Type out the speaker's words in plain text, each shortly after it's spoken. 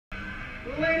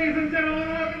Ladies and gentlemen,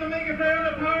 welcome to Make It Faire,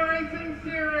 the Power Racing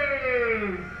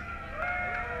Series.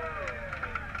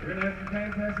 We're going to have some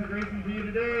fantastic racing for you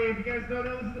today. If you guys don't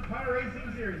know, this is the Power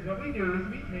Racing Series. What we do is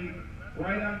we take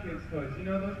right-on kids' toys. You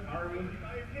know those Power Wheels you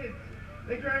buy your kids?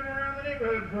 They drive them around the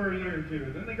neighborhood for a year or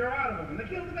two. Then they grow out of them and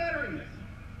they kill the batteries.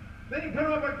 Then you put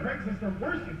them up on Craigslist, or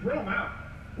worse, you throw them out.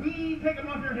 We take them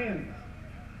off your hands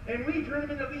and we turn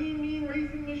them into lean, mean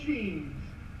racing machines.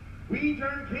 We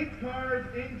turn kids' cars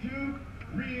into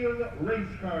real race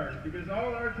cars because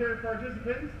all our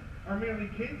participants are merely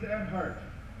kids at heart.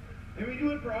 And we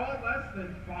do it for all less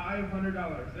than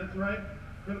 $500. That's right.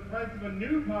 For the price of a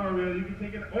new Power Wheel, you can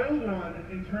take an old one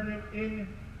and turn it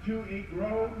into a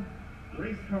grown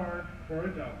race car for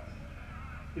adults.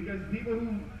 Because people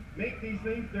who make these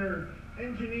things, they're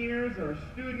engineers or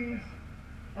students,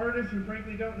 artists who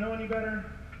frankly don't know any better.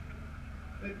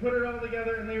 They put it all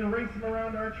together and they race them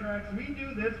around our tracks. We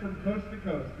do this from coast to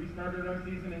coast. We started our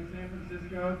season in San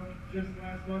Francisco just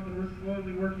last month and we're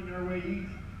slowly working our way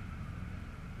east.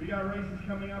 We got races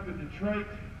coming up in Detroit,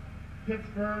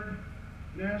 Pittsburgh,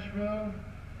 Nashville,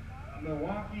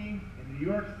 Milwaukee, and New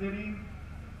York City.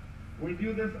 We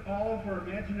do this all for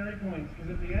imaginary points because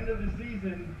at the end of the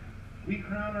season, we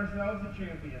crown ourselves a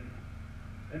champion.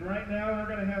 And right now,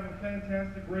 we're going to have a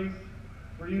fantastic race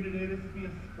for you today. This will be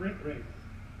a sprint race.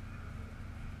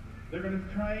 They're going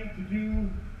to try to do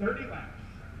 30 laps.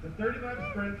 It's a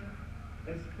 30-lap sprint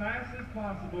as fast as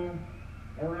possible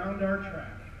around our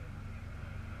track.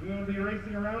 We're going to be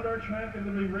racing around our track and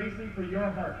we'll be racing for your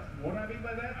hearts. What do I mean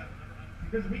by that?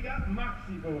 Because we got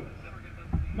Moxie votes.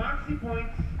 Moxie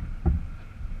points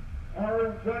are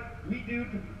what we do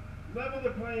to level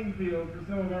the playing field for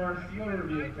some of our slower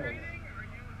vehicles.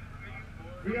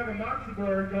 We have a Moxie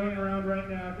board going around right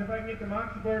now. If I can get the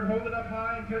Moxie board, hold it up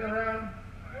high and turn around.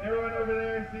 Everyone over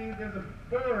there sees there's a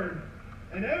board,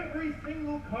 and every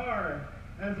single car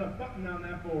has a button on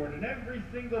that board, and every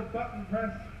single button press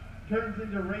turns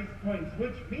into race points,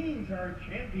 which means our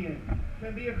champion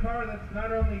can be a car that's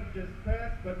not only just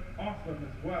fast, but awesome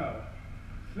as well.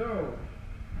 So,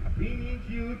 we need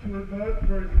you to vote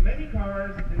for as many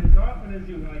cars and as often as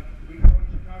you like. We call it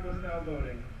Chicago-style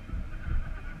voting.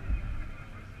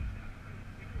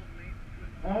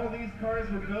 All these cars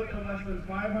were built for less than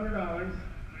 $500.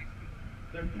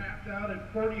 They're capped out at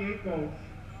 48 volts.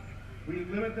 We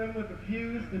limit them with a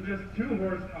fuse to just 2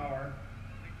 horsepower.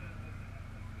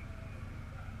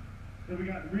 So we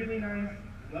got really nice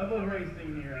level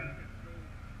racing here.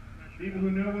 People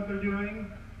who know what they're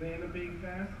doing, they end up being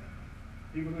fast.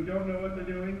 People who don't know what they're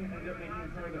doing end up making a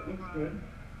car that looks good.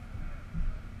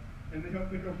 And they hope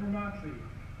they go for Moxie.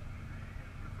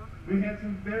 We had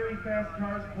some very fast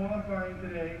cars qualifying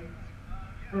today.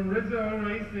 From Rizzo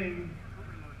Racing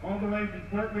all the way from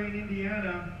Fort Wayne,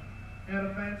 Indiana, had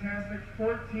a fantastic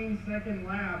 14-second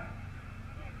lap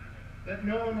that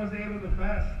no one was able to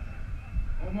best.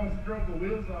 Almost drove the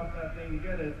wheels off that thing to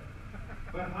get it.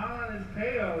 But hot on his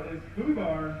tail is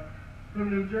Fubar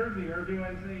from New Jersey, or do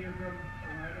I say you're from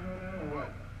Idaho now, or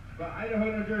what? But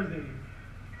Idaho, New Jersey.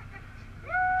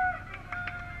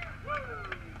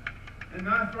 And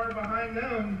not far behind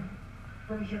them,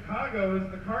 from Chicago,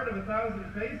 is the Cart of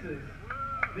 1,000 Faces.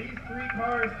 These 3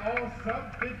 cars all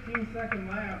sub 15-second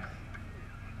laps.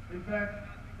 In fact,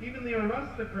 even the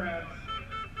Aristocrats,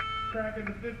 cracking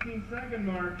the 15-second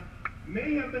mark,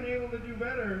 may have been able to do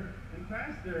better and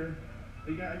faster.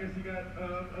 I guess you got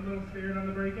a little scared on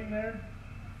the braking there?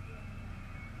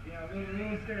 Yeah, a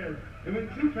little scared. It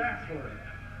went too fast for it.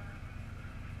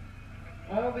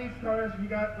 All these cars we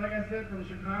got, like I said, from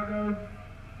Chicago,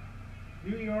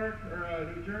 New York,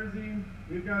 or New Jersey.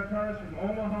 We've got cars from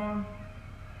Omaha,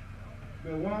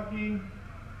 Milwaukee,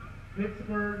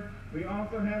 Pittsburgh. We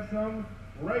also have some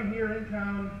right here in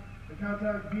town, the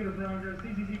Cowtown Computer Progress,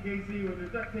 CCCKC, with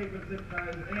their duct tape and zip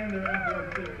ties and their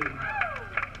F-150.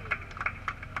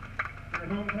 Our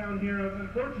hometown heroes,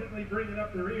 unfortunately, bringing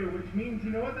up the rear, which means, you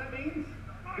know what that means?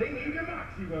 They need your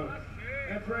Moxie votes.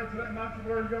 That's right, so that Moxie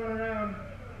board is going around.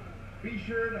 Be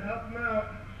sure to help them out.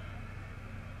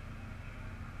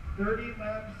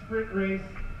 30-lap sprint race.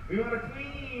 We want a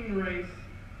clean race.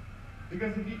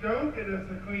 Because if you don't get us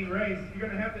a clean race, you're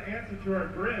going to have to answer to our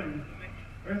Grim.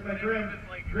 Where's my Grim?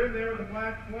 Grim there with the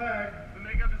black flag.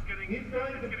 He's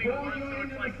going to pull you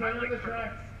into the center of the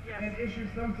track and issue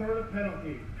some sort of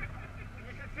penalty.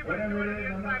 Whatever it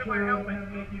is, I'm not sure what I'm going to have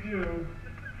to make you do.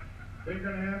 But you're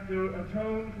going to have to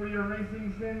atone for your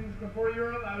racing sins before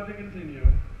you're allowed to continue.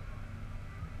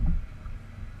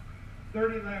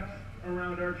 30 laps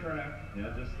around our track.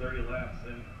 Yeah, just 30 laps.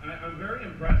 And I'm very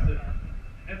impressed at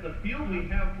at the field we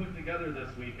have put together this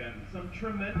weekend, some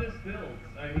tremendous builds.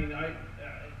 I mean,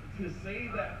 to say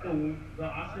that the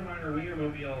Oscar Mayer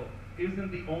Wienermobile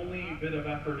isn't the only bit of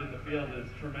effort in the field is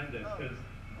tremendous, because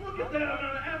look at that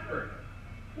amount of effort.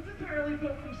 It's entirely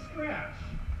built from scratch.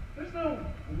 There's no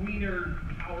Wiener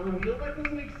power wheel, that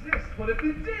doesn't exist, but if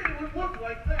it did, it would look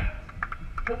like that.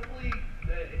 Hopefully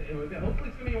it's going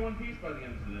to be a one piece by the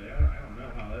end of the day. I don't know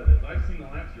how that is. I've seen the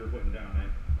laps you're putting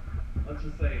down. Let's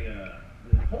just say,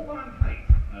 hold on tight,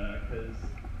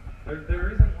 because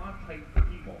there isn't Loctite for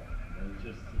people. It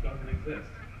just doesn't exist.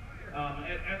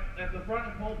 At the front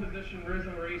and pole position,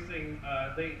 Rizzo Racing,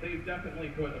 they've definitely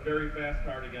put a very fast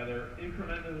car together.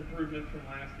 Incremental improvements from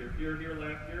last year. If you were here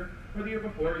last year or the year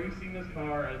before, you've seen this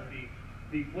car as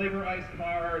the Flavor Ice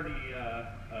car,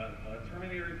 the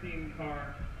Terminator themed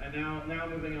car, and now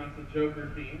moving on to Joker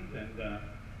themed. And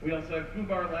we also have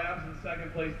Fubar Labs in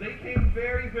second place. They came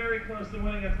very, very close to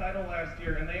winning a title last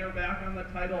year, and they are back on the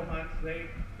title hunt.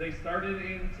 They started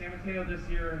in San Mateo this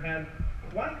year and had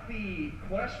quite the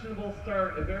questionable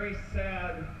start, a very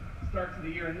sad start to the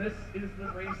year, and this is the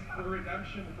race for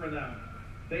redemption for them.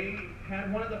 They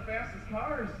had one of the fastest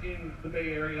cars in the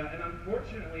Bay Area, and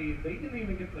unfortunately, they didn't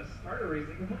even get to start a race.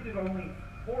 They completed only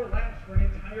 4 laps for an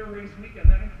entire race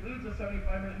weekend. That includes a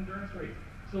 75-minute endurance race.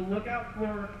 So look out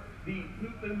for the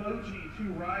poop emoji to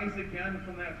rise again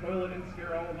from that toilet and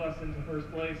scare all of us into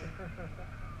first place.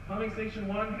 Humming Station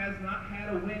 1 has not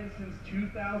had a win since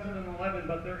 2011,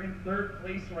 but they're in 3rd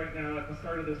place right now at the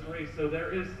start of this race, so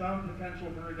there is some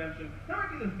potential for redemption.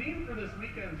 Not really the theme for this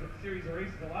weekend's series of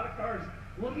races. A lot of cars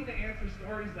looking to answer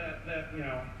stories that you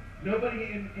know,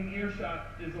 nobody in earshot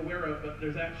is aware of, but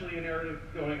there's actually a narrative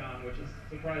going on, which is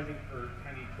surprising for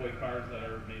tiny toy cars that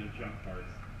are made of junk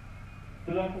parts.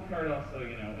 The waffle cart also,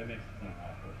 you know, it makes its own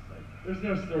waffles. Like, there's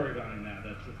no story behind that.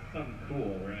 That's just something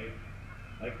cool, right?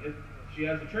 Like, she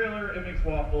has a trailer, it makes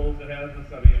waffles, it has a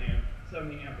 70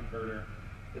 amp inverter.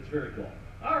 It's very cool.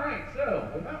 All right, so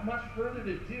without much further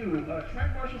to do,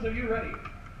 track marshals, are you ready?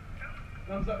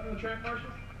 Thumbs up from the track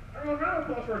marshals. Everyone, round of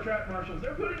applause for our track marshals.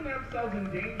 They're putting themselves in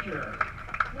danger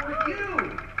for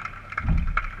you.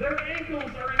 Their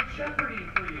ankles are in jeopardy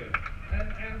for you,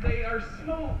 and they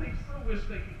so wish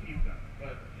they could keep them,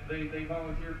 but they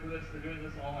volunteered for this. They're doing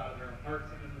this all out of their own hearts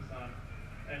and in the sun,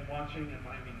 and watching and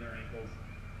minding their ankles.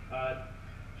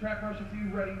 Track marshals, are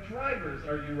you ready? Drivers,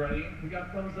 are you ready? We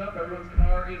got thumbs up. Everyone's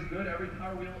car is good. Every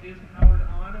power wheel is powered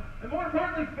on. And more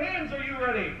importantly, fans, are you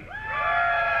ready?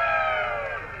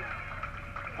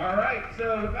 All right,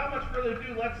 so without much further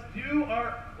ado, let's do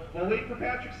we'll wait for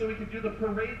Patrick so we can do the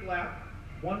parade lap.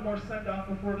 One more send-off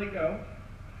before they go.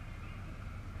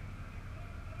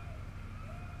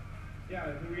 Yeah,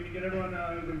 we're going to get everyone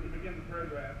to begin the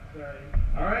parade lap. Sorry.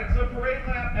 All right, so parade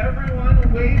lap.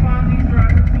 Everyone wave on these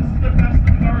drivers. This is the best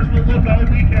the cars will look all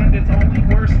weekend. It's only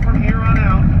worse from here on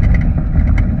out.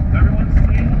 Everyone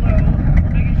say hello.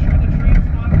 We're making sure the train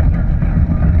sponsors are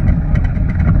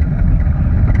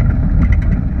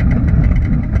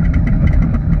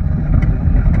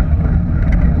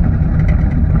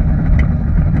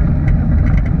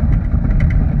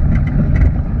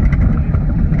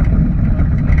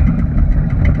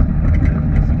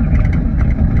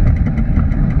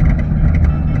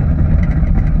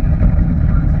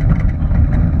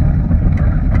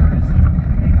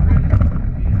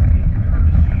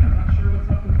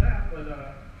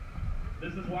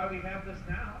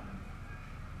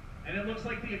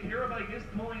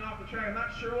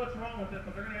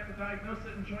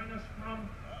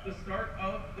the start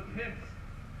of the pits.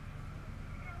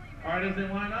 All right, as they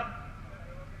line up,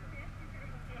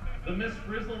 the Miss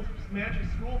Frizzle's Magic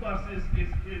School Bus is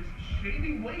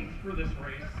shaving weight for this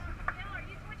race.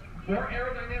 For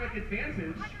aerodynamic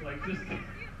advantage, like just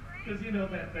because you know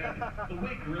that the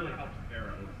weight really helps with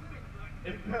aero.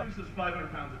 It produces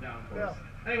 500 pounds of downforce.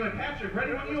 Anyway, Patrick,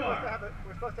 ready when you are.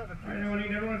 We're supposed to have a I know, we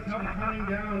need everyone's help counting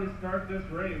down to start this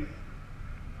race.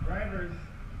 Drivers,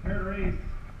 prepare to race.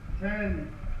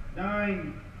 10,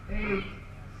 9, 8,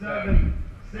 7,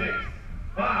 6,